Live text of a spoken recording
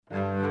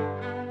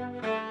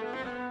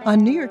On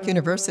New York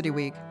University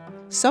Week,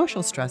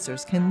 social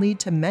stressors can lead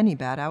to many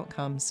bad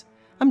outcomes.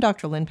 I'm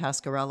Dr. Lynn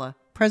Pasquarella,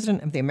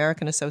 president of the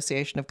American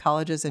Association of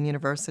Colleges and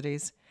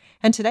Universities.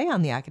 And today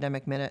on the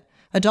Academic Minute,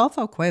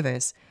 Adolfo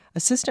Cuevas,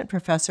 assistant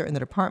professor in the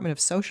Department of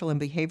Social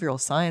and Behavioral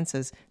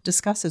Sciences,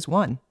 discusses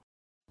one.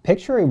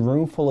 Picture a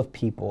room full of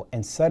people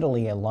and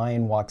suddenly a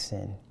lion walks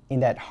in. In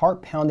that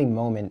heart-pounding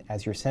moment,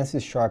 as your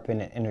senses sharpen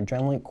and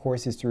adrenaline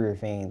courses through your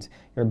veins,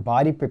 your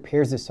body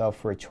prepares itself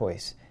for a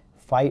choice,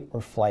 fight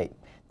or flight.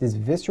 This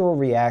visceral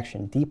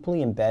reaction,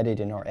 deeply embedded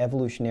in our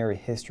evolutionary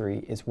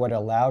history, is what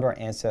allowed our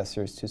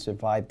ancestors to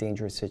survive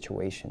dangerous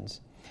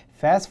situations.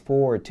 Fast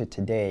forward to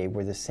today,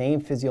 where the same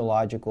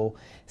physiological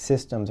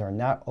systems are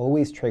not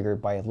always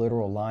triggered by a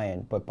literal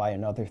lion, but by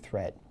another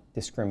threat,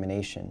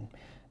 discrimination.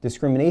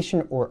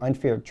 Discrimination or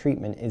unfair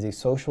treatment is a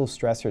social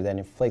stressor that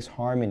inflicts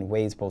harm in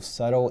ways both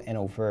subtle and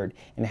overt,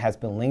 and has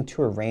been linked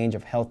to a range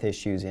of health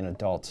issues in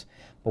adults.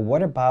 But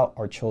what about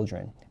our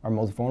children, our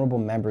most vulnerable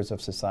members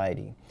of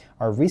society?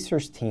 Our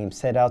research team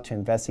set out to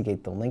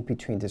investigate the link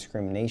between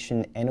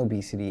discrimination and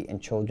obesity in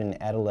children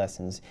and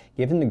adolescents,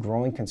 given the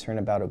growing concern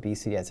about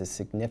obesity as a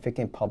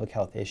significant public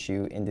health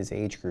issue in this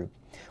age group.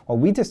 What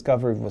we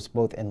discovered was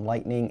both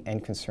enlightening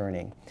and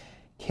concerning.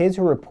 Kids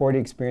who reported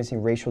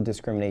experiencing racial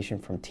discrimination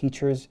from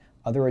teachers,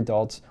 other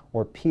adults,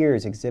 or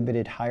peers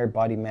exhibited higher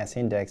body mass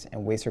index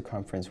and waist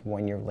circumference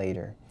 1 year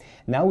later.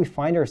 Now we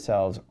find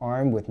ourselves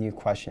armed with new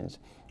questions.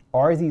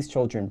 Are these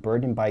children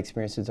burdened by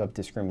experiences of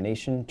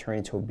discrimination,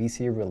 turning to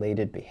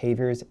obesity-related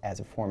behaviors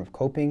as a form of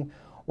coping,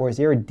 or is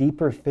there a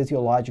deeper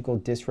physiological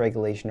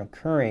dysregulation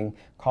occurring,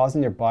 causing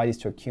their bodies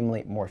to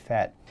accumulate more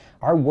fat?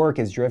 Our work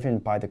is driven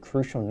by the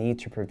crucial need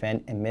to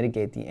prevent and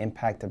mitigate the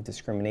impact of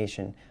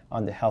discrimination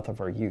on the health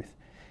of our youth.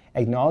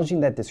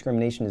 Acknowledging that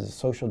discrimination is a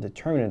social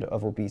determinant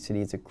of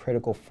obesity is a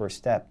critical first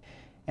step.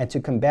 And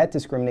to combat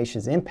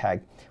discrimination's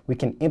impact, we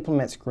can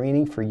implement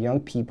screening for young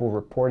people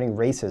reporting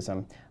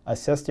racism,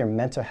 assess their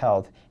mental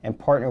health, and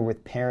partner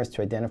with parents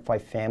to identify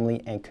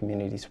family and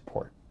community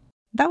support.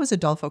 That was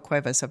Adolfo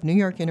Cuevas of New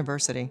York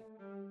University.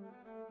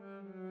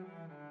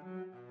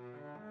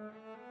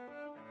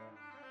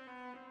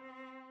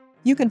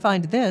 You can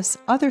find this,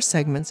 other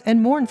segments,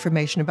 and more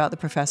information about the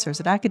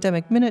professors at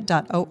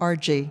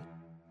academicminute.org.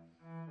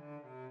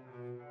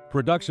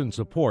 Production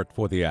support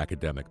for the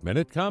Academic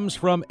Minute comes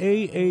from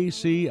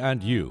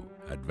AAC&U,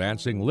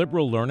 advancing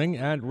liberal learning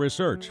and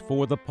research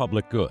for the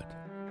public good.